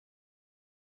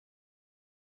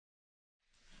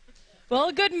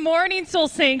Well, good morning, Soul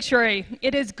Sanctuary.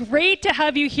 It is great to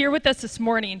have you here with us this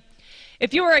morning.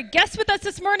 If you are a guest with us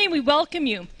this morning, we welcome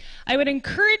you. I would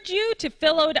encourage you to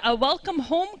fill out a welcome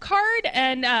home card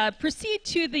and proceed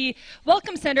to the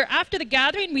Welcome Center after the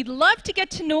gathering. We'd love to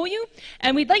get to know you,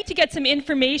 and we'd like to get some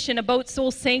information about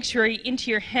Soul Sanctuary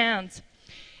into your hands.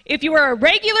 If you are a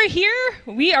regular here,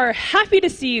 we are happy to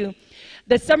see you.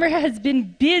 The summer has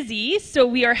been busy, so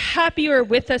we are happy you are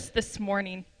with us this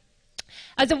morning.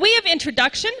 As a way of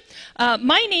introduction,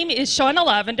 my name is Shauna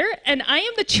Lavender, and I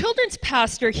am the children's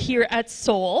pastor here at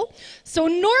Soul. So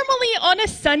normally on a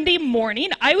Sunday morning,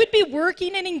 I would be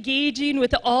working and engaging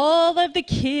with all of the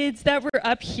kids that were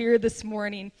up here this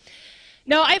morning.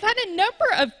 Now, I've had a number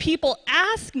of people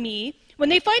ask me, when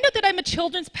they find out that I'm a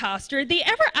children's pastor, they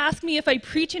ever ask me if I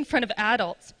preach in front of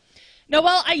adults. Now,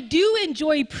 while I do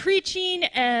enjoy preaching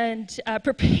and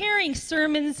preparing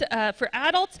sermons for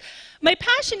adults, my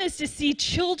passion is to see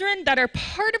children that are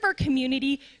part of our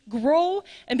community grow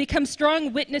and become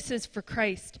strong witnesses for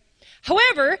Christ.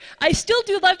 However, I still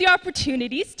do love the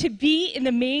opportunities to be in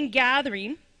the main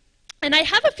gathering, and I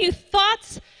have a few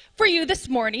thoughts for you this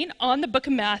morning on the book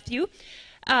of Matthew.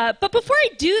 But before I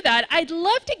do that, I'd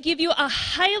love to give you a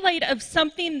highlight of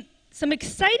some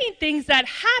exciting things that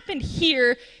happened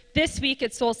here this week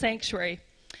at Soul Sanctuary.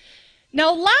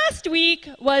 Now, last week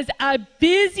was a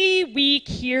busy week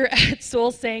here at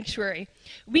Soul Sanctuary.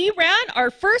 We ran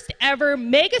our first ever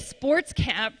mega sports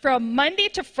camp from Monday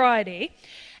to Friday,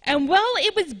 and while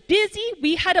it was busy,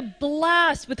 we had a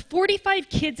blast with 45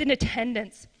 kids in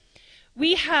attendance.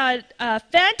 We had a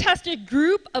fantastic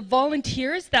group of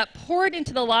volunteers that poured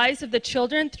into the lives of the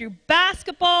children through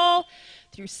basketball,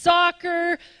 through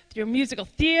soccer, through musical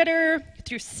theater,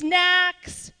 through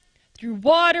snacks, through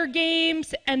water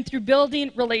games, and through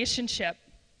building relationship.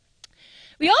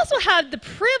 We also had the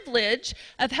privilege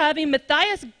of having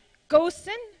Matthias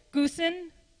Goosen,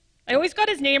 I always got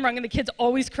his name wrong, and the kids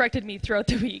always corrected me throughout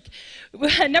the week.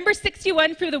 Number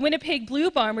 61 for the Winnipeg Blue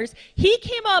Bombers. He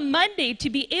came on Monday to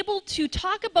be able to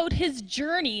talk about his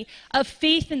journey of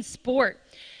faith in sport.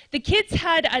 The kids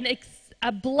had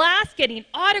a blast getting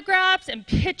autographs and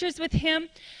pictures with him.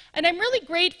 And I'm really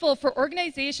grateful for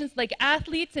organizations like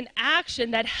Athletes in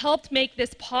Action that helped make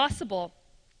this possible.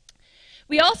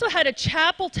 We also had a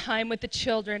chapel time with the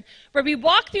children where we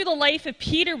walked through the life of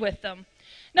Peter with them.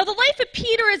 Now, the life of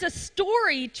Peter is a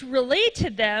story to relate to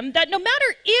them that no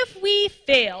matter if we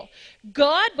fail,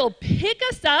 God will pick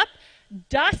us up,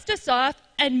 dust us off,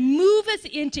 and move us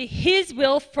into His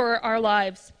will for our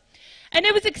lives. And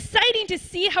it was exciting to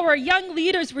see how our young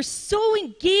leaders were so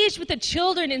engaged with the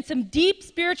children in some deep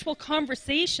spiritual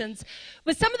conversations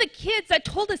with some of the kids that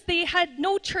told us they had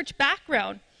no church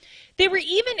background. They were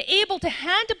even able to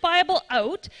hand a Bible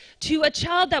out to a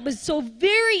child that was so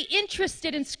very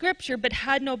interested in Scripture but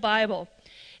had no Bible.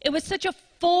 It was such a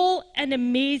full and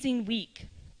amazing week.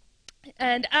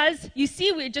 And as you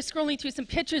see, we're just scrolling through some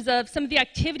pictures of some of the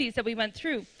activities that we went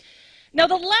through. Now,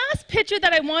 the last picture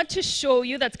that I want to show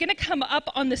you that's going to come up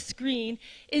on the screen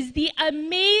is the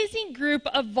amazing group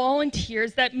of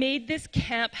volunteers that made this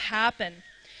camp happen.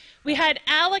 We had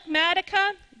Alec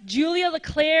Matica, Julia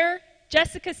Leclerc,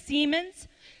 Jessica Siemens,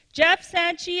 Jeff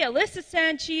Sanchi, Alyssa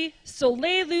Sanchi,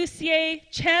 Soleil Lucier,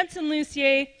 Chanson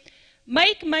Lucier,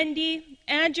 Mike Mundy,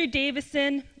 Andrew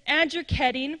Davison, Andrew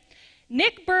Ketting,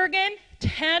 Nick Bergen,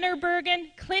 Tanner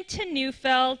Bergen, Clinton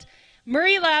Neufeld,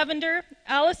 Murray Lavender,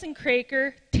 Allison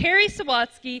Craker, Terry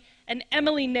Sawatsky, and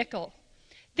Emily Nickel.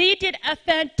 They did a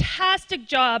fantastic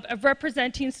job of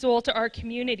representing Soul to our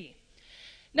community.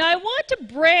 Now, I want to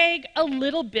brag a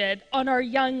little bit on our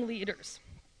young leaders.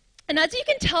 And as you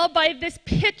can tell by this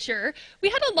picture, we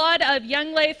had a lot of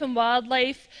Young Life and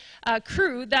Wildlife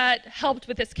crew that helped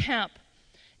with this camp.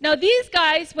 Now, these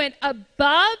guys went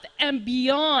above and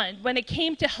beyond when it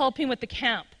came to helping with the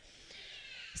camp.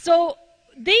 So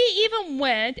they even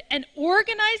went and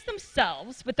organized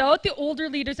themselves, without the older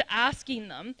leaders asking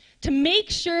them, to make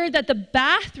sure that the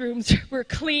bathrooms were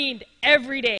cleaned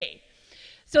every day.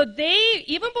 So they,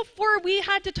 even before we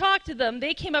had to talk to them,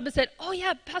 they came up and said, oh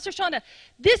yeah, Pastor Shauna,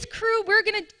 this crew, we're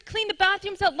going to clean the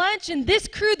bathrooms at lunch, and this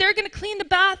crew, they're going to clean the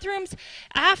bathrooms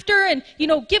after, and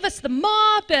give us the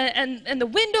mop and the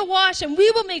window wash, and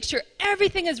we will make sure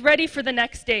everything is ready for the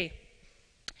next day.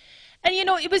 And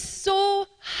it was so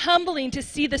humbling to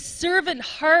see the servant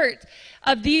heart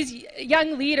of these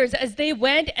young leaders as they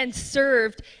went and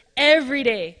served every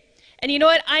day. And you know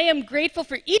what? I am grateful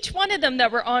for each one of them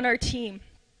that were on our team.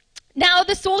 Now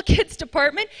the Soul Kids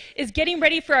department is getting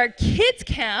ready for our kids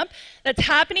camp that's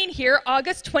happening here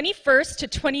August 21st to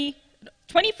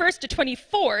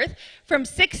 24th from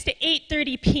 6 to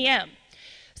 8:30 p.m.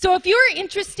 So if you're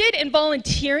interested in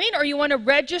volunteering or you want to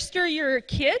register your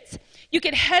kids, you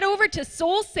can head over to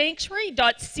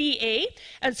soulsanctuary.ca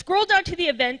and scroll down to the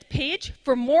event page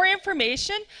for more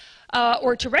information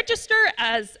or to register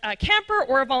as a camper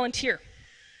or a volunteer.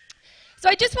 So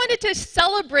I just wanted to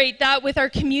celebrate that with our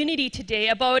community today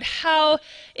about how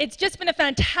it's just been a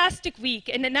fantastic week,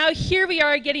 and now here we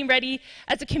are getting ready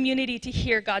as a community to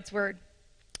hear God's word.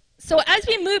 So as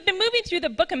we've been moving through the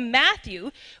book of Matthew,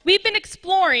 we've been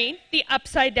exploring the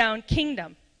upside down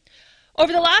kingdom.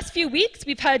 Over the last few weeks,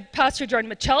 we've had Pastor Jordan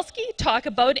Michalski talk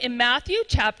about in Matthew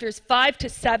chapters 5 to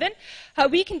 7, how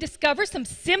we can discover some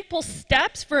simple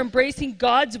steps for embracing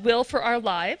God's will for our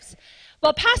lives.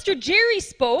 While Pastor Jerry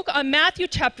spoke on Matthew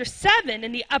chapter 7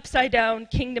 in the Upside Down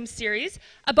Kingdom series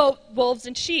about wolves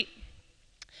and sheep.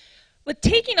 With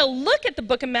taking a look at the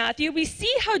book of Matthew, we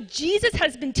see how Jesus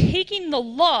has been taking the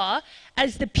law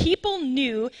as the people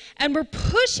knew, and we're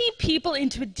pushing people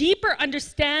into a deeper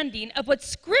understanding of what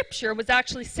Scripture was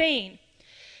actually saying.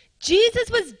 Jesus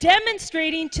was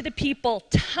demonstrating to the people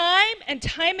time and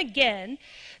time again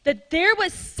that there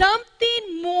was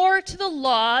something more to the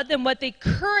law than what they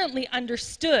currently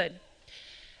understood.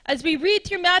 As we read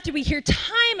through Matthew, we hear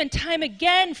time and time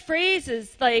again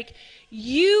phrases like,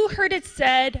 "You heard it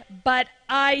said, but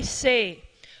I say,"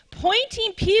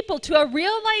 pointing people to a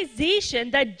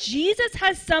realization that Jesus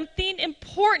has something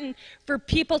important for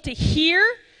people to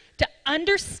hear, to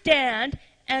understand,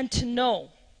 and to know.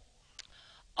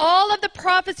 All of the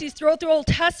prophecies throughout the Old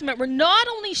Testament were not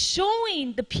only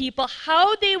showing the people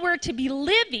how they were to be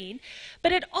living,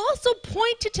 but it also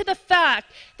pointed to the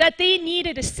fact that they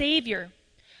needed a Savior.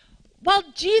 While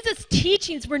Jesus'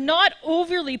 teachings were not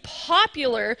overly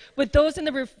popular with those in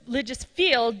the religious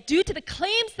field due to the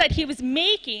claims that he was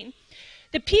making,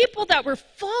 the people that were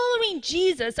following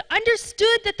Jesus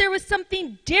understood that there was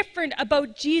something different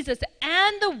about Jesus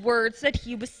and the words that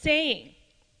he was saying.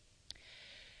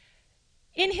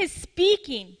 In his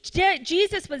speaking,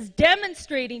 Jesus was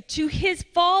demonstrating to his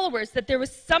followers that there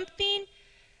was something,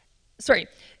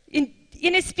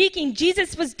 in his speaking,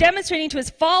 Jesus was demonstrating to his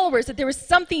followers that there was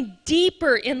something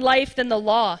deeper in life than the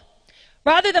law.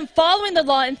 Rather than following the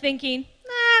law and thinking,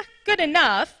 good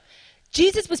enough,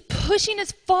 Jesus was pushing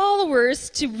his followers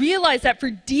to realize that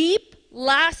for deep,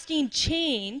 lasting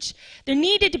change, there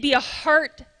needed to be a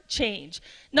heart change,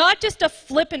 not just a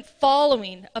flippant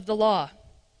following of the law.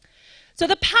 So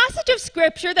the passage of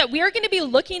Scripture that we are going to be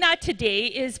looking at today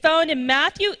is found in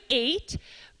Matthew 8,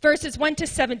 verses 1 to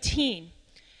 17.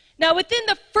 Now, within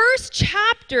the first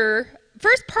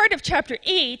part of chapter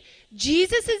 8,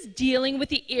 Jesus is dealing with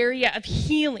the area of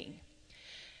healing.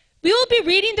 We will be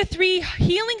reading the 3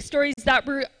 healing stories that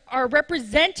are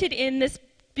represented in this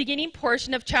beginning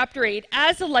portion of chapter 8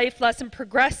 as the life lesson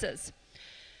progresses.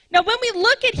 Now, when we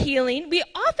look at healing, we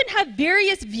often have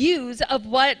various views of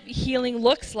what healing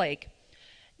looks like.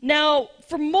 Now,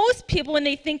 for most people, when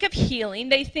they think of healing,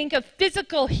 they think of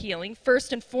physical healing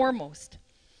first and foremost.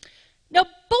 Now,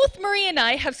 both Marie and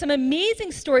I have some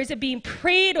amazing stories of being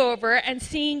prayed over and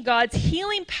seeing God's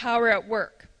healing power at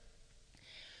work.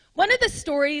 One of the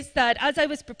stories that, as I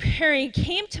was preparing,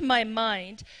 came to my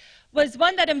mind was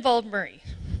one that involved Marie.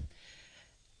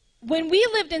 When we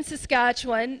lived in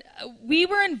Saskatchewan, we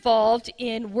were involved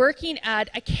in working at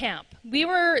a camp. We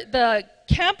were the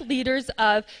camp leaders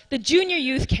of the junior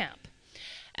youth camp.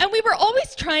 And we were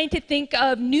always trying to think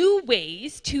of new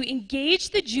ways to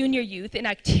engage the junior youth in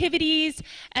activities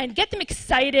and get them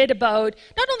excited about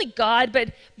not only God,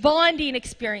 but bonding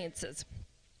experiences.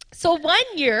 So one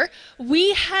year,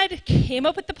 we had came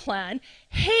up with the plan,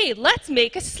 hey, let's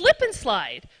make a slip and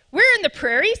slide. We're in the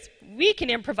prairies, we can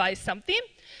improvise something.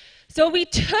 So we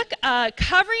took a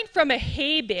covering from a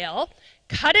hay bale,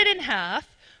 cut it in half,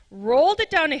 rolled it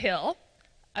down a hill.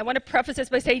 I want to preface this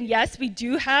by saying, yes, we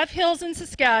do have hills in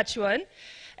Saskatchewan.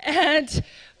 And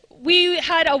we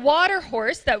had a water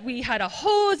horse that we had a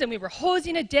hose, and we were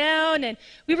hosing it down, and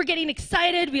we were getting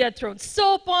excited. We had thrown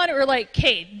soap on it. We were like,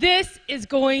 okay, this is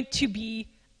going to be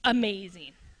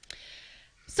amazing.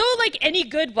 So like any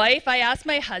good wife, I asked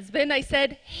my husband, I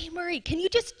said, hey, Murray, can you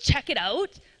just check it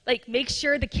out? Like, make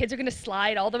sure the kids are going to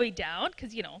slide all the way down,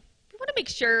 because, we want to make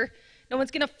sure no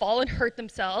one's going to fall and hurt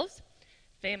themselves.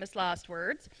 Famous last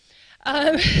words.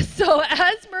 So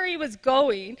as Murray was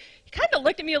going, he kind of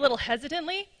looked at me a little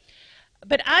hesitantly,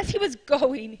 but as he was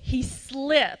going, he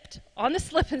slipped on the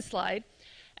slip and slide,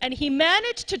 and he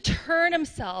managed to turn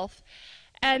himself,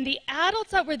 and the adults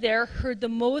that were there heard the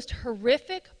most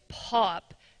horrific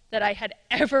pop that I had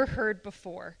ever heard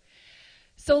before.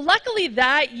 So luckily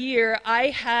that year, I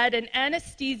had an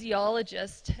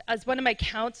anesthesiologist as one of my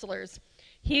counselors.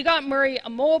 He got Murray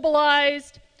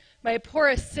immobilized, My poor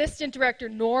assistant director,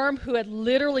 Norm, who had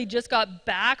literally just got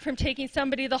back from taking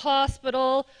somebody to the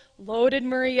hospital, loaded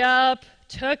Murray up,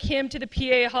 took him to the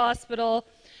PA hospital.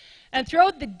 And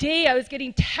throughout the day, I was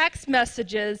getting text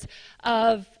messages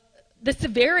of the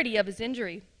severity of his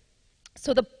injury.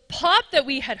 So the pop that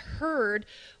we had heard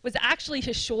was actually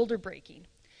his shoulder breaking.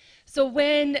 So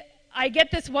when I get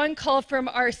this one call from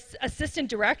our assistant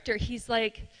director, he's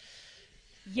like,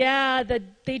 yeah,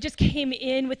 they just came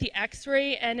in with the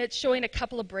x-ray and it's showing a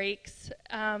couple of breaks,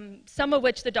 some of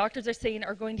which the doctors are saying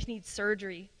are going to need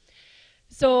surgery.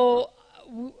 So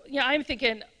I'm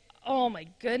thinking, oh my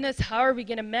goodness, how are we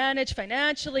going to manage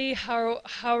financially? How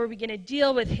are we going to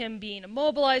deal with him being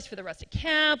immobilized for the rest of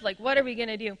camp? Like, what are we going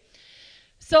to do?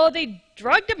 So they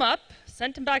drugged him up,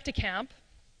 sent him back to camp,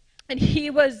 and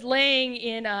he was laying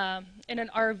in an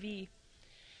RV.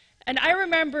 And I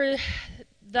remember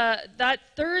that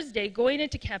Thursday going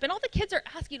into camp, and all the kids are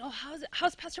asking, oh,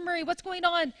 how's Pastor Murray? What's going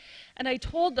on? And I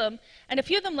told them, and a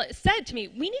few of them said to me,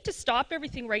 we need to stop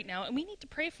everything right now, and we need to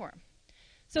pray for him.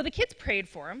 So the kids prayed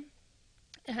for him,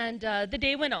 and the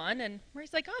day went on, and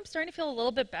Murray's like, oh, I'm starting to feel a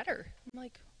little bit better. I'm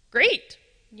like, great.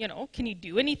 Can you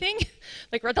do anything?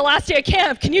 Like, we're at the last day of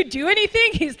camp. Can you do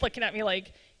anything? He's looking at me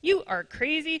like, you are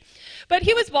crazy. But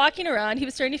he was walking around. He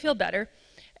was starting to feel better.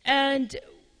 And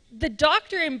the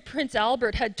doctor in Prince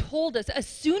Albert had told us, as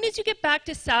soon as you get back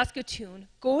to Saskatoon,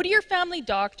 go to your family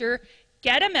doctor,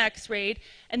 get him x-rayed,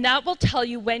 and that will tell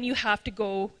you when you have to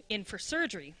go in for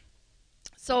surgery.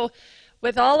 So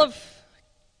with all of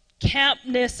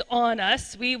campness on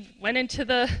us, we went into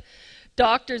the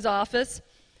doctor's office,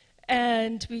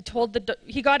 and we told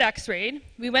he got x-rayed.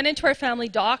 We went into our family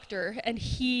doctor, and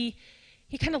he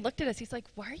kind of looked at us. He's like,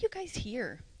 why are you guys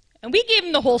here? And we gave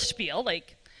him the whole spiel,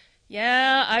 like,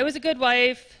 yeah, I was a good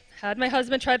wife, had my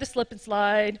husband try the slip and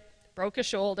slide, broke his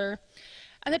shoulder.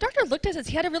 And the doctor looked at us.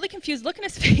 He had a really confused look on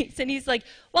his face, and he's like,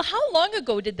 well, how long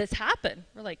ago did this happen?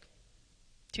 We're like,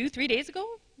 2-3 days ago?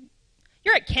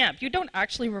 You're at camp. You don't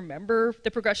actually remember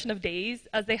the progression of days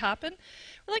as they happen.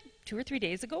 We're like, 2 or 3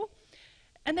 days ago?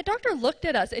 And the doctor looked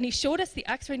at us, and he showed us the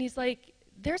x-ray, and he's like,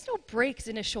 there's no breaks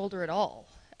in his shoulder at all.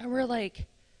 And we're like,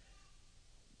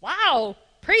 wow,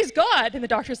 praise God. And the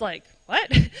doctor's like,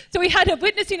 what? So we had a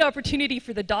witnessing opportunity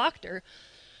for the doctor,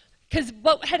 because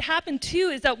what had happened, too,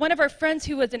 is that one of our friends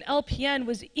who was an LPN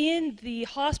was in the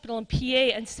hospital in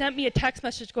PA and sent me a text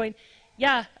message going,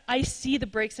 yeah, I see the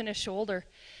breaks in his shoulder.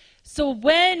 So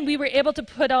when we were able to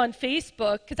put on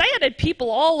Facebook, because I had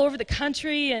people all over the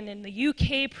country and in the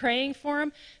UK praying for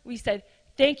him, we said,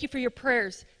 thank you for your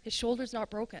prayers. His shoulder's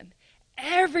not broken.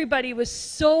 Everybody was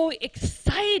so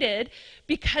excited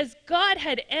because God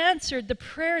had answered the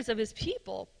prayers of his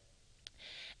people.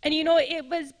 And it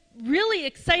was really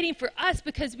exciting for us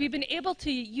because we've been able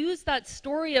to use that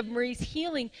story of Murray's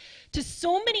healing to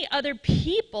so many other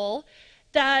people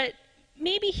that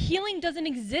maybe healing doesn't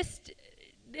exist.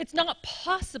 It's not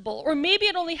possible, or maybe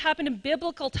it only happened in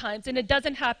biblical times and it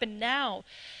doesn't happen now.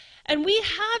 And we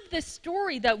have this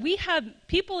story that we have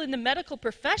people in the medical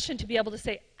profession to be able to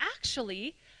say,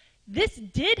 actually, this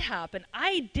did happen.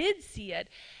 I did see it.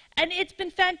 And it's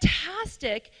been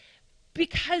fantastic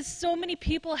because so many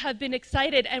people have been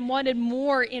excited and wanted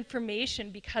more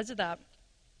information because of that.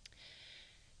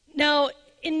 Now,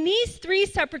 in these 3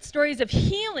 separate stories of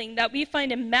healing that we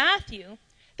find in Matthew,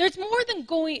 there's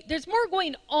more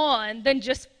going on than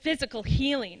just physical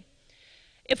healing.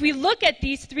 If we look at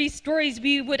these 3 stories,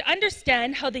 we would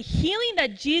understand how the healing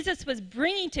that Jesus was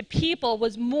bringing to people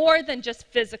was more than just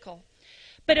physical.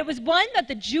 But it was one that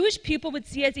the Jewish people would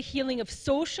see as a healing of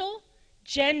social,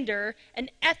 gender,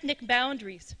 and ethnic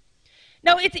boundaries.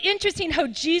 Now, it's interesting how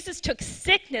Jesus took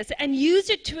sickness and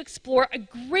used it to explore a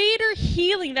greater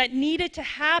healing that needed to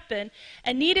happen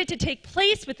and needed to take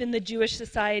place within the Jewish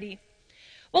society.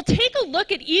 Well, take a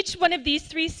look at each one of these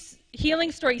 3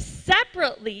 healing stories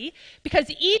separately,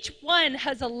 because each one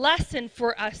has a lesson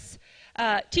for us,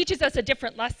 teaches us a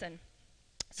different lesson.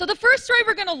 So the first story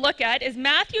we're going to look at is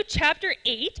Matthew chapter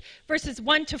 8, verses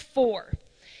 1-4.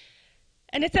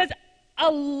 And it says,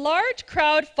 a large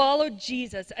crowd followed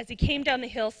Jesus as he came down the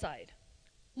hillside.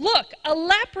 Look, a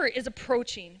leper is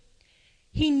approaching.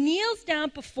 He kneels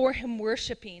down before him,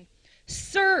 worshiping.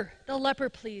 Sir, the leper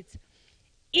pleads,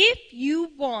 if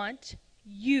you want,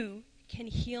 you can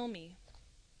heal me.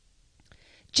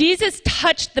 Jesus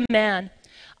touched the man.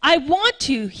 I want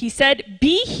to, he said,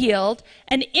 be healed,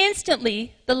 and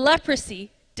instantly the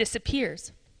leprosy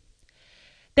disappears.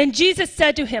 Then Jesus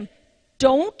said to him,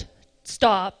 don't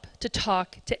stop to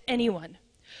talk to anyone.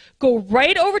 Go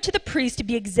right over to the priest to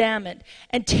be examined,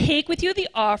 and take with you the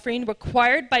offering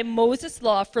required by Moses'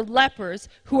 law for lepers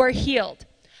who are healed.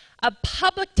 a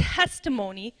public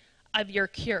testimony of your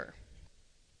cure.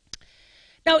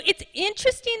 Now, it's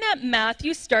interesting that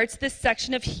Matthew starts this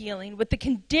section of healing with the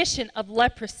condition of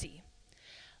leprosy.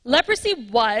 Leprosy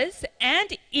was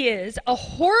and is a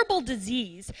horrible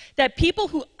disease that people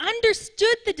who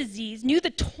understood the disease knew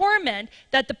the torment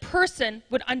that the person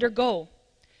would undergo.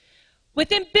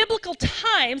 Within biblical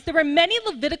times, there were many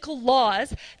Levitical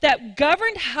laws that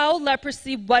governed how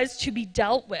leprosy was to be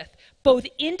dealt with, both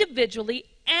individually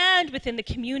and within the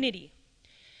community.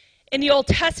 In the Old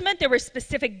Testament, there were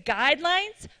specific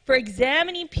guidelines for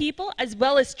examining people as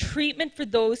well as treatment for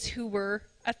those who were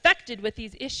affected with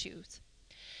these issues.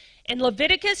 In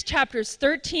Leviticus chapters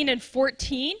 13 and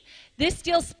 14, this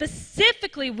deals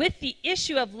specifically with the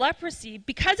issue of leprosy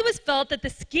because it was felt that the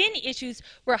skin issues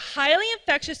were highly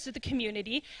infectious to the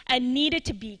community and needed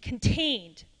to be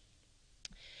contained.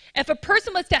 If a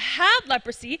person was to have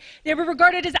leprosy, they were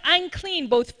regarded as unclean,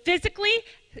 both physically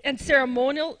and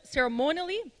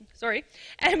ceremonially,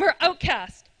 and were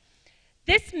outcast.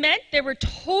 This meant they were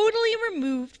totally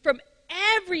removed from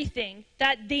everything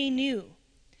that they knew.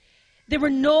 They were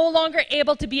no longer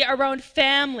able to be around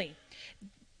family.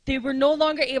 They were no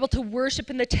longer able to worship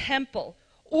in the temple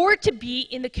or to be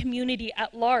in the community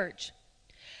at large.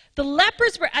 The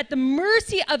lepers were at the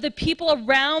mercy of the people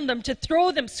around them to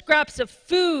throw them scraps of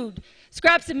food,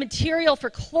 scraps of material for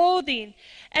clothing,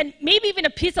 and maybe even a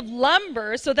piece of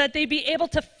lumber so that they'd be able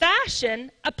to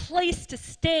fashion a place to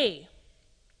stay.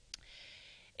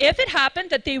 If it happened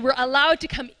that they were allowed to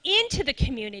come into the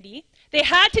community, they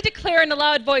had to declare in a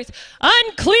loud voice,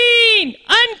 "Unclean!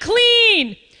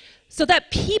 Unclean!" so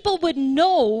that people would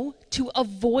know to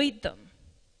avoid them.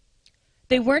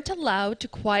 They weren't allowed to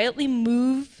quietly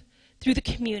move through the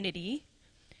community,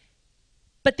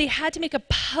 but they had to make a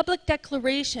public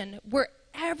declaration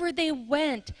wherever they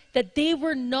went that they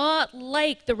were not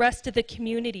like the rest of the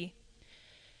community.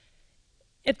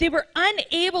 If they were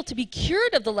unable to be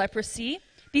cured of the leprosy,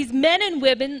 these men and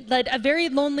women led a very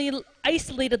lonely,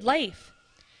 isolated life.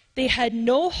 They had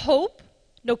no hope,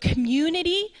 no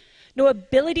community, no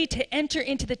ability to enter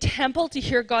into the temple to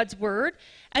hear God's word,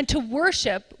 and to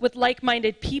worship with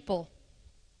like-minded people.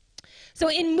 So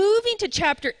in moving to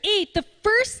chapter 8, the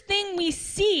first thing we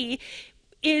see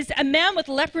is a man with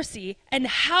leprosy and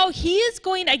how he is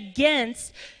going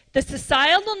against the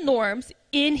societal norms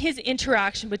in his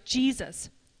interaction with Jesus.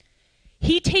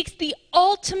 He takes the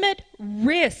ultimate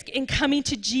risk in coming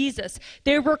to Jesus.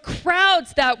 There were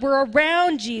crowds that were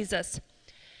around Jesus.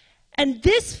 And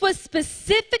this was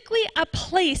specifically a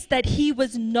place that he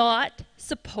was not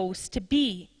supposed to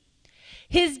be.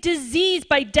 His disease,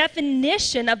 by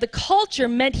definition of the culture,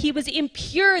 meant he was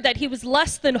impure, that he was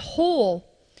less than whole.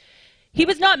 He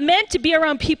was not meant to be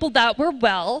around people that were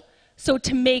well, so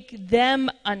to make them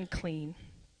unclean.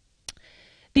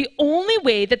 The only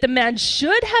way that the man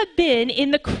should have been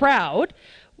in the crowd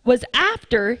was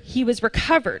after he was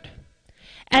recovered.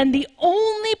 And the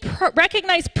only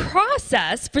recognized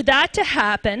process for that to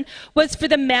happen was for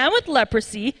the man with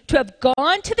leprosy to have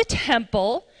gone to the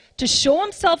temple to show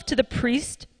himself to the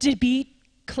priest to be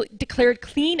declared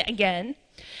clean again,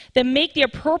 then make the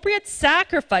appropriate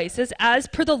sacrifices as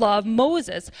per the law of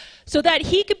Moses so that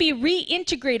he could be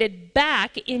reintegrated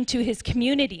back into his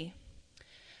community.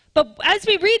 But as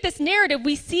we read this narrative,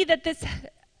 we see that this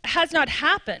has not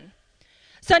happened.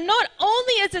 So not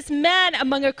only is this man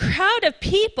among a crowd of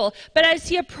people, but as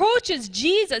he approaches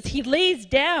Jesus, he lays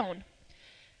down.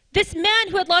 This man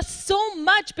who had lost so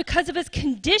much because of his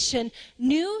condition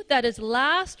knew that his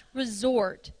last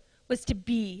resort was to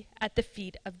be at the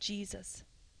feet of Jesus.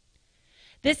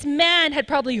 This man had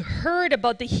probably heard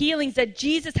about the healings that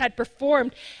Jesus had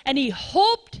performed, and he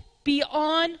hoped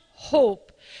beyond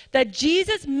hope that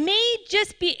Jesus may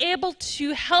just be able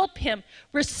to help him,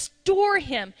 restore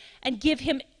him, and give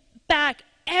him back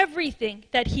everything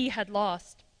that he had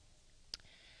lost.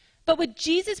 But what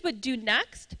Jesus would do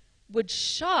next would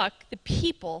shock the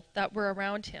people that were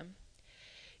around him.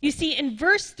 You see, in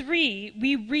verse 3,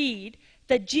 we read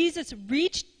that Jesus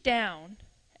reached down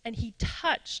and he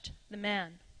touched the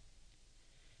man.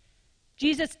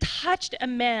 Jesus touched a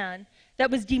man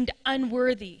that was deemed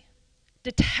unworthy,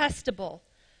 detestable,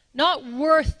 not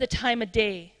worth the time of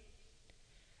day.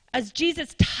 As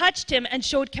Jesus touched him and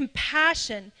showed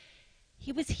compassion,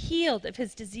 he was healed of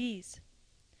his disease.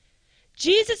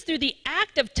 Jesus, through the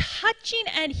act of touching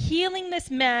and healing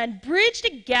this man, bridged a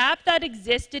gap that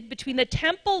existed between the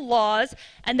temple laws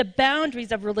and the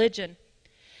boundaries of religion.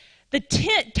 The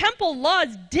temple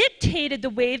laws dictated the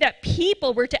way that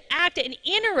people were to act and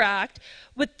interact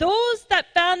with those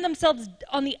that found themselves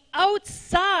on the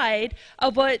outside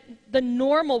of what the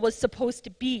normal was supposed to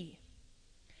be.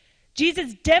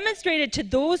 Jesus demonstrated to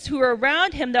those who were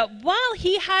around him that while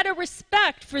he had a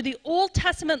respect for the Old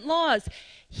Testament laws,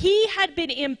 he had been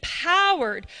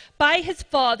empowered by his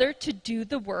Father to do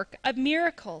the work of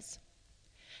miracles.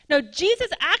 Now, Jesus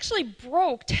actually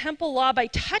broke temple law by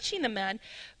touching the man,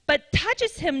 but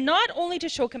touches him not only to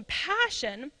show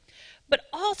compassion, but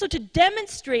also to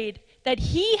demonstrate that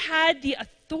he had the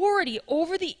authority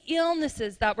over the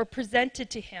illnesses that were presented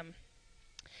to him.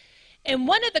 In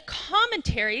one of the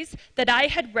commentaries that I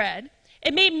had read,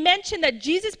 it made mention that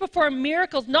Jesus performed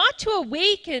miracles not to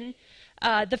awaken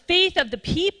the faith of the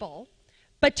people,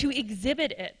 but to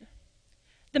exhibit it.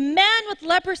 The man with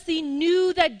leprosy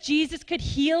knew that Jesus could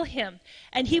heal him,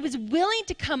 and he was willing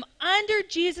to come under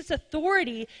Jesus'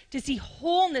 authority to see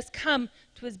wholeness come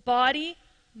to his body,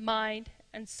 mind,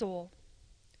 and soul.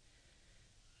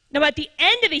 Now, at the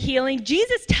end of the healing,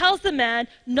 Jesus tells the man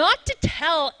not to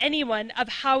tell anyone of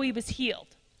how he was healed.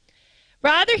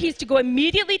 Rather, he's to go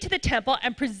immediately to the temple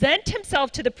and present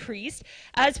himself to the priest,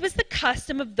 as was the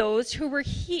custom of those who were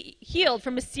healed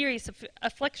from a serious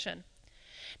affliction.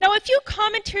 Now, a few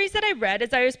commentaries that I read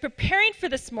as I was preparing for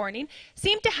this morning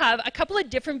seem to have a couple of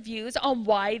different views on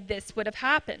why this would have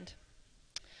happened.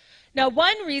 Now,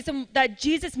 one reason that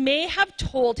Jesus may have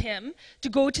told him to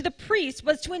go to the priest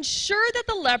was to ensure that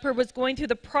the leper was going through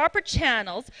the proper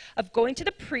channels of going to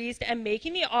the priest and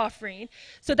making the offering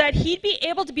so that he'd be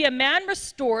able to be a man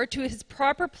restored to his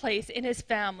proper place in his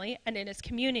family and in his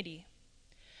community.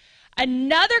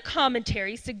 Another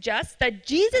commentary suggests that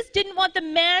Jesus didn't want the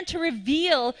man to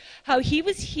reveal how he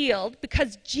was healed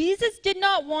because Jesus did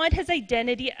not want his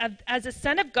identity as a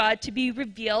son of God to be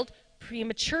revealed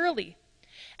prematurely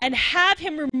and have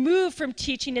him removed from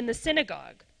teaching in the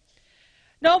synagogue.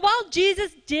 Now, while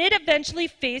Jesus did eventually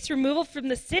face removal from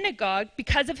the synagogue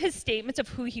because of his statements of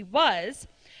who he was,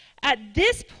 at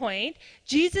this point,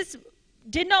 Jesus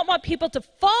did not want people to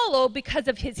follow because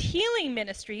of his healing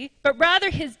ministry, but rather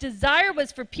his desire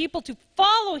was for people to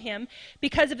follow him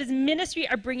because of his ministry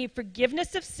of bringing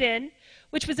forgiveness of sin,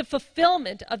 which was a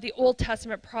fulfillment of the Old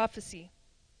Testament prophecy.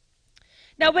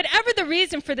 Now, whatever the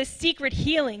reason for this secret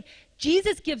healing,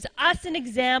 Jesus gives us an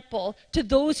example to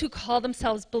those who call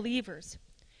themselves believers.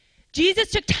 Jesus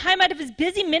took time out of his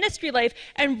busy ministry life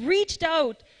and reached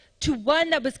out to one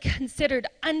that was considered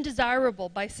undesirable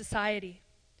by society.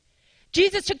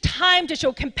 Jesus took time to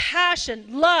show compassion,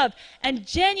 love, and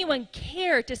genuine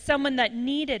care to someone that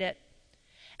needed it.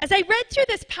 As I read through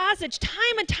this passage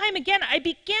time and time again, I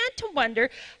began to wonder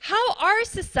how our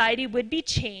society would be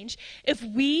changed if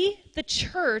we, the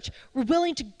church, were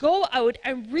willing to go out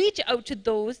and reach out to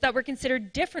those that were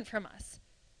considered different from us.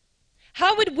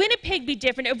 How would Winnipeg be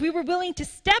different if we were willing to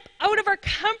step out of our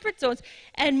comfort zones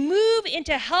and move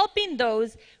into helping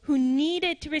those who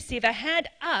needed to receive a hand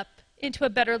up into a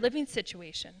better living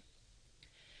situation?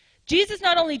 Jesus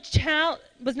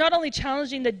was not only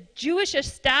challenging the Jewish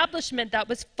establishment that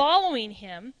was following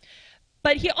him,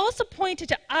 but he also pointed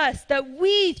to us that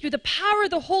we, through the power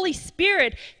of the Holy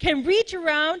Spirit, can reach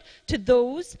around to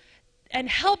those and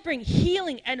help bring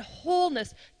healing and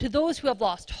wholeness to those who have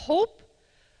lost hope,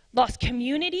 lost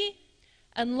community,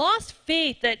 and lost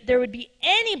faith that there would be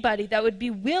anybody that would be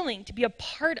willing to be a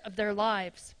part of their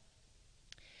lives.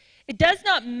 It does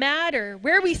not matter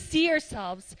where we see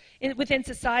ourselves within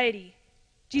society.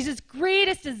 Jesus'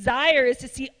 greatest desire is to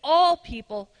see all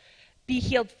people be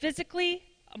healed physically,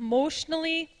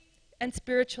 emotionally, and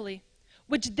spiritually,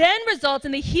 which then results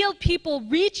in the healed people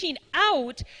reaching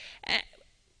out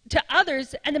to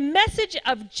others, and the message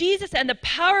of Jesus and the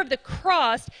power of the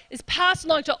cross is passed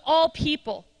along to all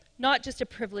people, not just a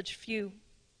privileged few.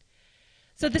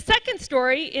 So the second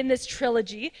story in this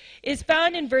trilogy is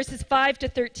found in verses 5 to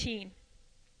 13.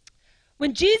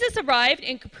 When Jesus arrived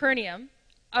in Capernaum,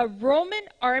 a Roman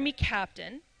army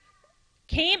captain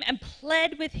came and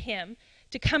pled with him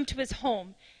to come to his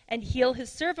home and heal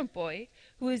his servant boy,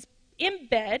 who was in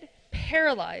bed,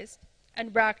 paralyzed,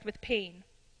 and racked with pain.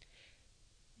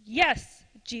 "Yes,"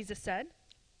 Jesus said,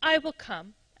 "I will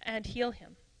come and heal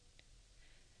him."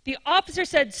 The officer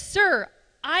said, "Sir,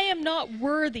 I am not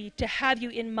worthy to have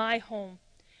you in my home,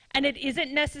 and it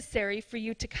isn't necessary for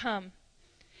you to come.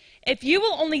 If you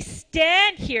will only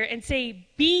stand here and say,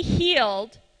 'Be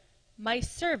healed,' my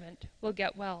servant will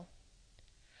get well.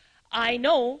 I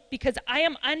know because I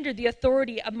am under the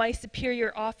authority of my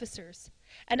superior officers,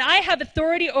 and I have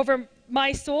authority over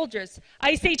my soldiers.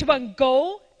 I say to one,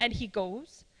 'Go,' and he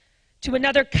goes. To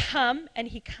another, 'Come,' and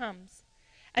he comes.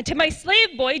 And to my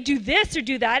slave boy, 'Do this or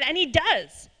do that,' and he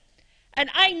does. And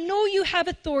I know you have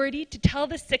authority to tell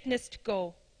the sickness to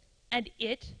go, and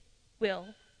it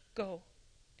will go."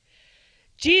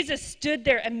 Jesus stood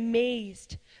there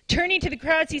amazed. Turning to the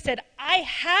crowds, he said, I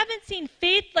haven't seen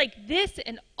faith like this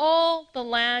in all the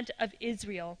land of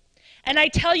Israel. And I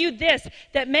tell you this,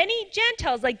 that many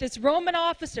Gentiles like this Roman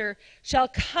officer shall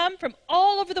come from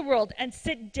all over the world and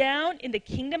sit down in the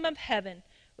kingdom of heaven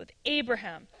with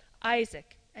Abraham,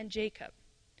 Isaac, and Jacob.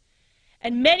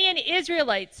 And many an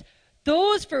Israelites,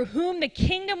 those for whom the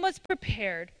kingdom was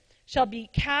prepared, shall be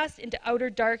cast into outer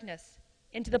darkness,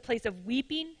 into the place of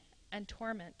weeping and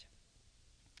torment.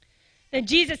 Then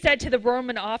Jesus said to the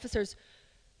Roman officer,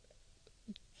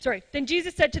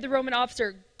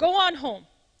 go on home.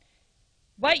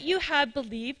 What you have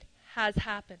believed has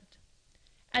happened.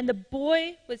 And the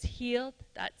boy was healed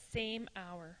that same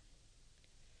hour.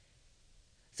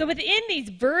 So within these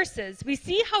verses, we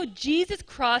see how Jesus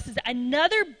crosses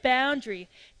another boundary,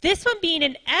 this one being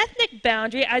an ethnic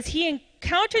boundary, as he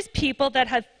encounters people that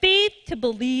have faith to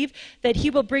believe that he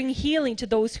will bring healing to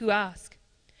those who ask.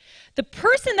 The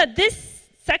person that this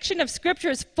section of Scripture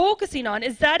is focusing on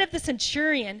is that of the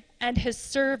centurion and his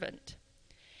servant.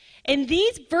 In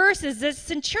these verses, the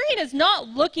centurion is not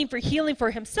looking for healing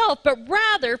for himself, but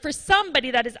rather for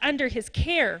somebody that is under his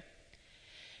care.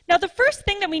 Now, the first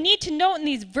thing that we need to note in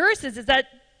these verses is that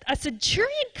a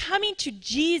centurion coming to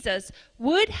Jesus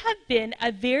would have been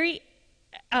a very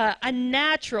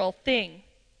unnatural thing.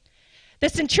 The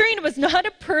centurion was not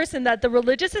a person that the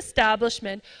religious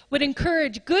establishment would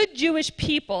encourage good Jewish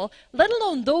people, let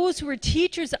alone those who were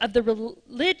teachers of the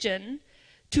religion,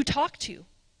 to talk to.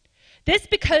 This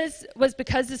was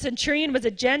because the centurion was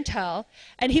a Gentile,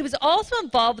 and he was also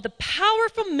involved with the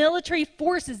powerful military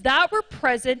forces that were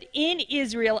present in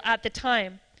Israel at the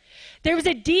time. There was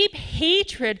a deep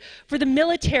hatred for the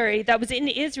military that was in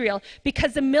Israel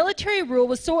because the military rule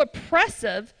was so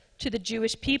oppressive to the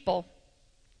Jewish people.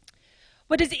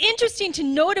 What is interesting to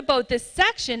note about this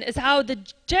section is how the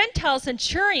Gentile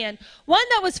centurion, one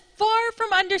that was far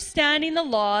from understanding the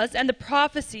laws and the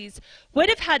prophecies, would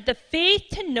have had the faith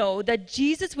to know that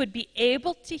Jesus would be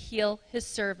able to heal his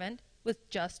servant with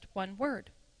just one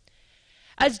word.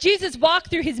 As Jesus walked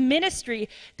through his ministry,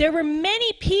 there were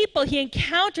many people he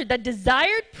encountered that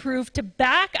desired proof to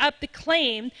back up the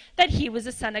claim that he was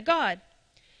the Son of God.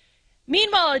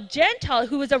 Meanwhile, a Gentile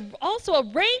who was also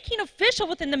a ranking official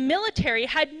within the military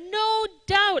had no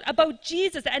doubt about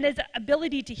Jesus and his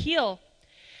ability to heal.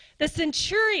 The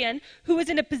centurion, who was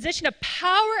in a position of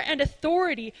power and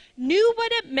authority, knew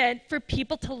what it meant for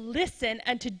people to listen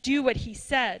and to do what he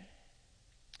said.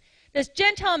 This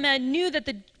Gentile man knew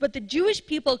that what the Jewish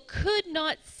people could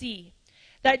not see,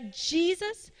 that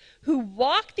Jesus, who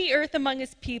walked the earth among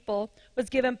his people, was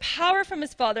given power from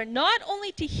his Father not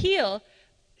only to heal,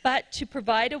 but to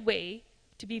provide a way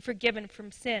to be forgiven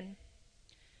from sin.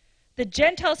 The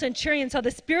Gentile centurion saw the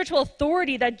spiritual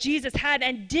authority that Jesus had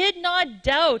and did not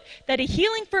doubt that a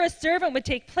healing for a servant would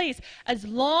take place as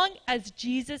long as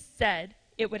Jesus said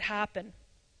it would happen.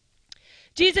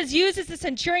 Jesus uses the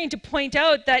centurion to point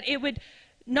out that it would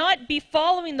not be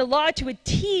following the law to a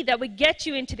T that would get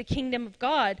you into the kingdom of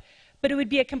God, but it would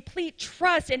be a complete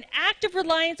trust and active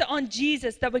reliance on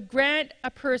Jesus that would grant a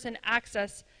person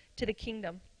access to the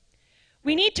kingdom.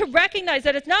 We need to recognize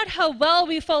that it's not how well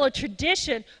we follow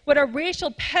tradition, what our racial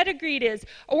pedigree is,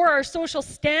 or our social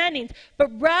standings,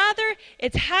 but rather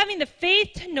it's having the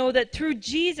faith to know that through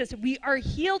Jesus we are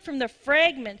healed from the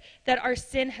fragment that our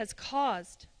sin has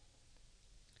caused.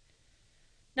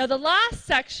 Now, the last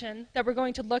section that we're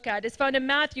going to look at is found in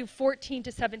Matthew 14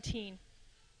 to 17.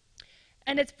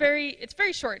 And it's very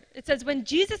short. It says, when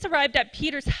Jesus arrived at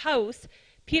Peter's house,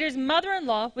 Peter's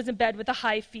mother-in-law was in bed with a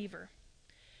high fever.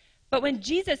 But when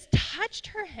Jesus touched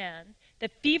her hand, the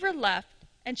fever left,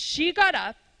 and she got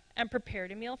up and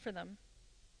prepared a meal for them.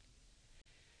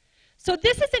 So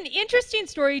this is an interesting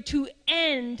story to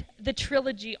end the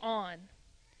trilogy on.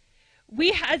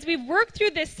 As we've worked through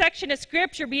this section of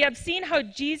Scripture, we have seen how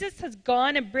Jesus has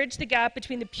gone and bridged the gap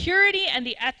between the purity and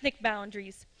the ethnic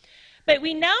boundaries. But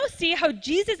we now see how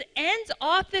Jesus ends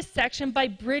off this section by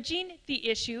bridging the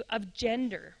issue of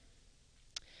gender.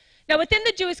 Now, within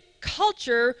the Jewish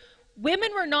culture, women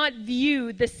were not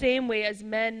viewed the same way as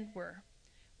men were.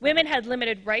 Women had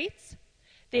limited rights.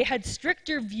 They had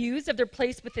stricter views of their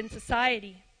place within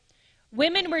society.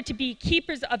 Women were to be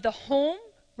keepers of the home,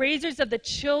 raisers of the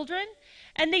children,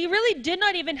 and they really did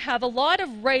not even have a lot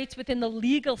of rights within the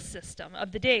legal system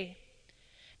of the day.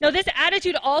 Now, this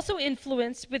attitude also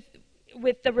influenced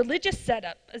with the religious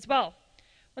setup as well.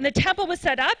 When the temple was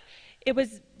set up, it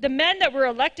was the men that were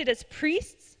elected as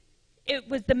priests. It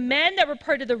was the men that were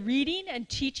part of the reading and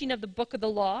teaching of the book of the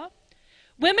law.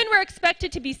 Women were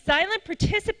expected to be silent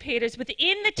participators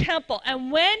within the temple,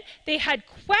 and when they had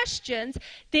questions,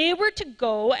 they were to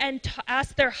go and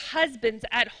ask their husbands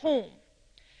at home.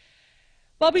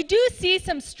 While we do see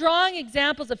some strong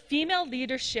examples of female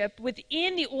leadership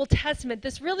within the Old Testament,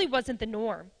 this really wasn't the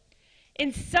norm.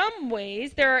 In some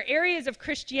ways, there are areas of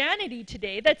Christianity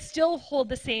today that still hold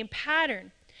the same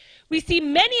pattern. We see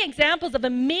many examples of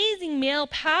amazing male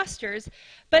pastors,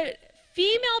 but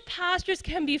female pastors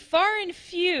can be far and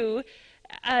few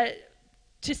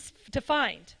to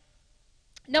find.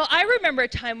 Now, I remember a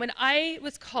time when I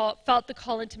felt the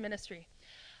call into ministry.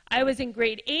 I was in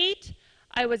grade 8,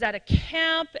 I was at a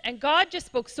camp, and God just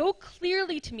spoke so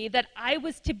clearly to me that I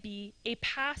was to be a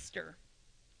pastor.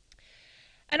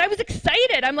 And I was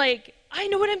excited. I'm like, I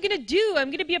know what I'm going to do. I'm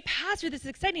going to be a pastor. This is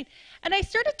exciting. And I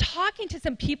started talking to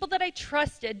some people that I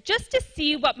trusted just to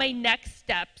see what my next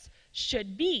steps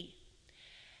should be.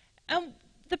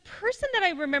 The person that I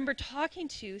remember talking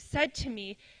to said to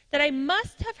me that I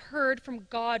must have heard from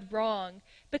God wrong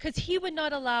because he would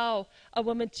not allow a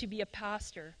woman to be a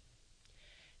pastor.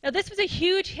 Now, this was a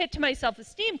huge hit to my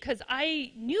self-esteem because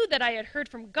I knew that I had heard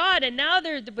from God, and now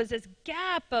there was this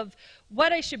gap of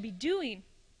what I should be doing.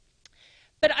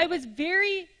 But I was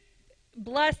very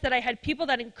blessed that I had people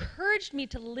that encouraged me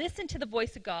to listen to the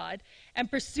voice of God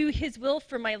and pursue his will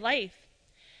for my life.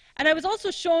 And I was also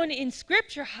shown in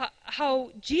Scripture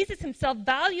how Jesus himself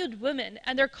valued women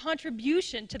and their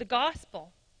contribution to the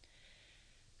gospel.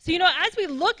 So, as we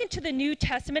look into the New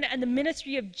Testament and the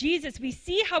ministry of Jesus, we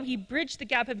see how he bridged the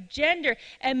gap of gender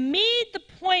and made the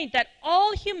point that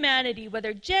all humanity,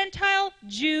 whether Gentile,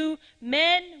 Jew,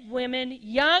 men, women,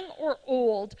 young or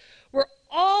old, were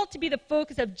all to be the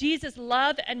focus of Jesus'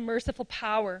 love and merciful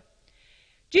power.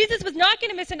 Jesus was not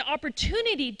going to miss an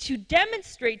opportunity to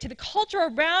demonstrate to the culture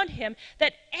around him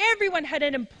that everyone had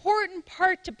an important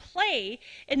part to play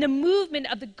in the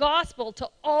movement of the gospel to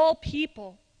all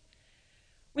people.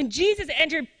 When Jesus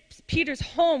entered Peter's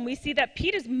home, we see that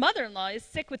Peter's mother-in-law is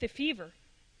sick with a fever.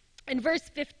 In verse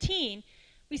 15,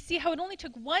 we see how it only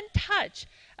took one touch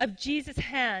of Jesus'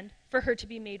 hand for her to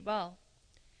be made well.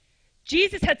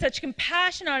 Jesus had such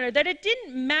compassion on her that it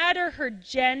didn't matter her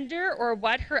gender or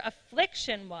what her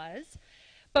affliction was,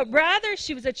 but rather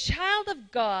she was a child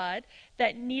of God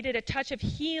that needed a touch of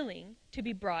healing to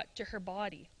be brought to her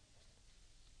body.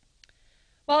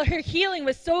 While her healing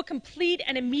was so complete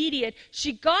and immediate,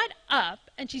 she got up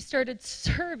and she started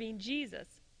serving Jesus.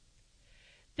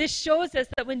 This shows us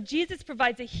that when Jesus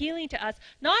provides a healing to us,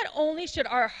 not only should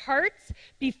our hearts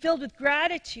be filled with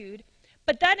gratitude,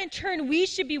 but that in turn we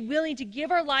should be willing to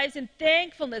give our lives in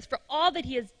thankfulness for all that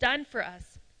he has done for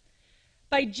us.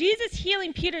 By Jesus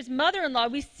healing Peter's mother-in-law,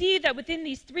 we see that within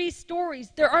these three stories,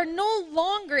 there are no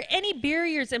longer any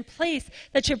barriers in place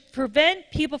that should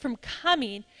prevent people from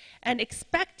coming and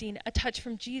expecting a touch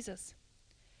from Jesus.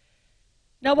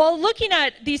 Now, while looking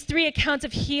at these three accounts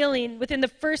of healing within the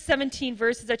first 17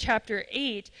 verses of chapter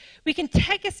 8, we can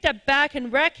take a step back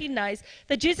and recognize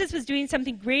that Jesus was doing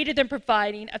something greater than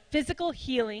providing a physical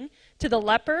healing to the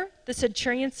leper, the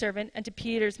centurion servant, and to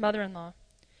Peter's mother-in-law.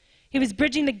 He was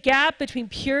bridging the gap between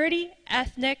purity,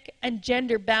 ethnic, and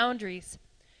gender boundaries.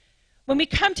 When we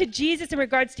come to Jesus in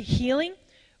regards to healing,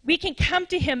 we can come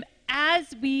to him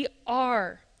as we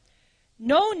are.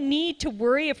 No need to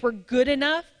worry if we're good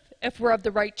enough, if we're of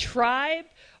the right tribe,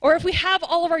 or if we have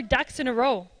all of our ducks in a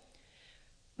row.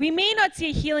 We may not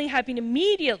see a healing happening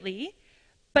immediately,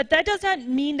 but that does not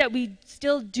mean that we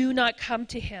still do not come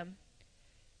to him.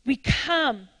 We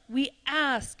come, we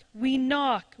ask, we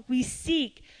knock, we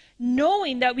seek,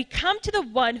 knowing that we come to the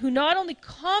one who not only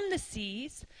calmed the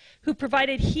seas, who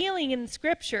provided healing in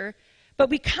Scripture, but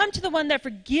we come to the one that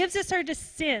forgives us our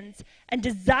sins and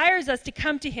desires us to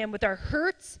come to him with our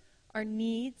hurts, our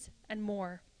needs, and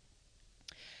more.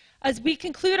 As we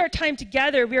conclude our time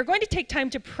together, we are going to take time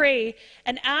to pray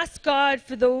and ask God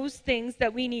for those things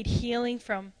that we need healing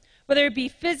from, whether it be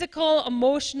physical,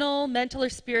 emotional, mental, or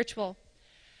spiritual.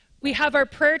 We have our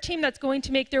prayer team that's going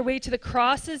to make their way to the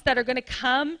crosses that are going to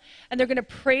come, and they're going to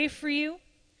pray for you.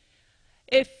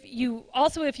 If you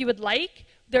would like,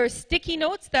 there are sticky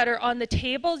notes that are on the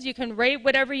tables. You can write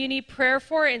whatever you need prayer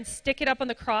for and stick it up on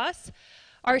the cross.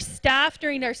 Our staff,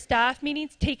 during our staff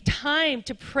meetings, take time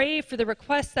to pray for the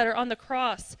requests that are on the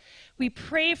cross. We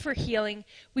pray for healing.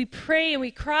 We pray and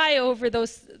we cry over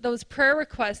those prayer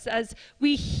requests as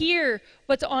we hear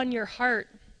what's on your heart.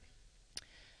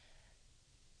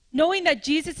 Knowing that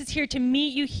Jesus is here to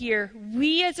meet you here,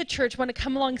 we as a church want to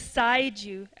come alongside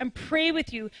you and pray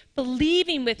with you,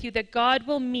 believing with you that God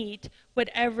will meet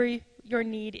whatever your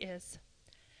need is.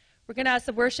 We're going to ask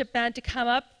the worship band to come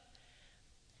up.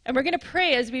 And we're going to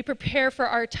pray as we prepare for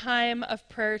our time of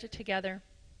prayer together.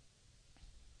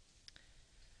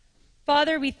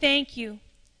 Father, we thank you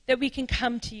that we can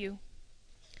come to you.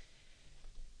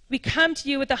 We come to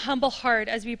you with a humble heart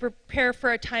as we prepare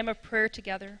for a time of prayer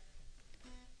together.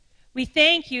 We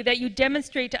thank you that you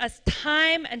demonstrate to us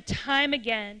time and time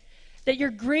again that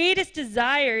your greatest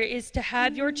desire is to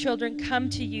have your children come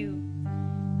to you,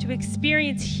 to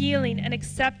experience healing and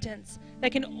acceptance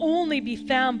that can only be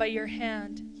found by your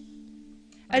hand.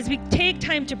 As we take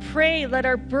time to pray, let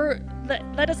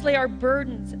us lay our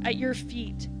burdens at your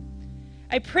feet.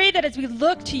 I pray that as we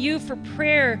look to you for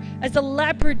prayer, as the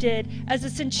leper did, as the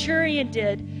centurion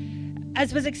did,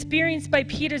 as was experienced by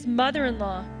Peter's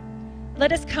mother-in-law,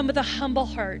 let us come with a humble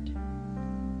heart,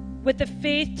 with the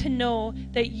faith to know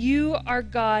that you are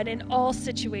God in all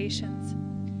situations,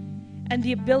 and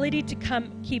the ability to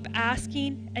keep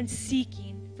asking and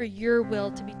seeking for your will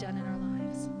to be done in our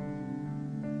lives.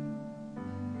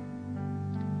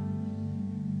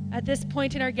 At this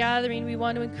point in our gathering, we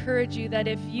want to encourage you that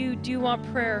if you do want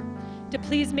prayer, to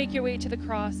please make your way to the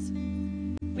cross.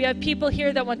 We have people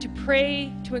here that want to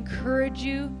pray, to encourage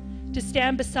you, to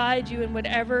stand beside you in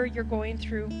whatever you're going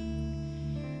through.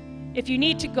 If you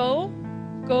need to go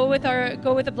with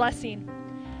a blessing,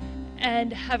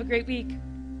 and have a great week.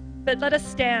 But let us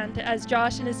stand as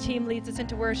Josh and his team leads us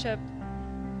into worship.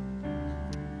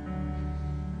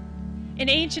 In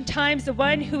ancient times, the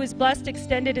one who was blessed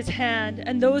extended his hand,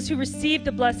 and those who received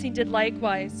the blessing did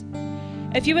likewise.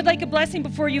 If you would like a blessing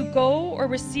before you go or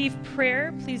receive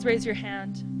prayer, please raise your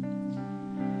hand.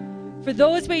 For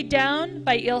those weighed down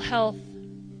by ill health,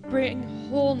 bring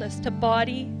wholeness to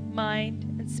body, mind,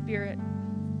 and spirit.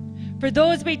 For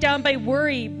those weighed down by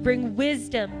worry, bring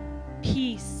wisdom,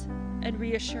 peace, and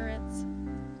reassurance.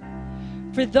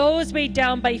 For those weighed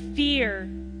down by fear,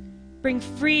 bring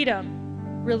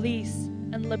freedom, release,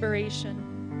 and liberation.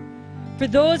 For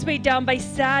those weighed down by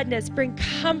sadness, bring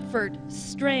comfort,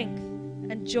 strength,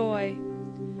 and joy.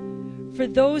 For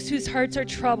those whose hearts are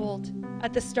troubled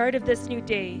at the start of this new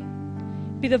day,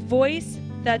 be the voice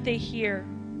that they hear,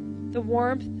 the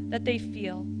warmth that they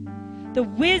feel, the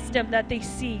wisdom that they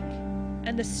seek,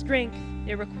 and the strength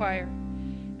they require,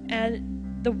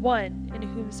 and the one in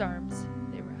whose arms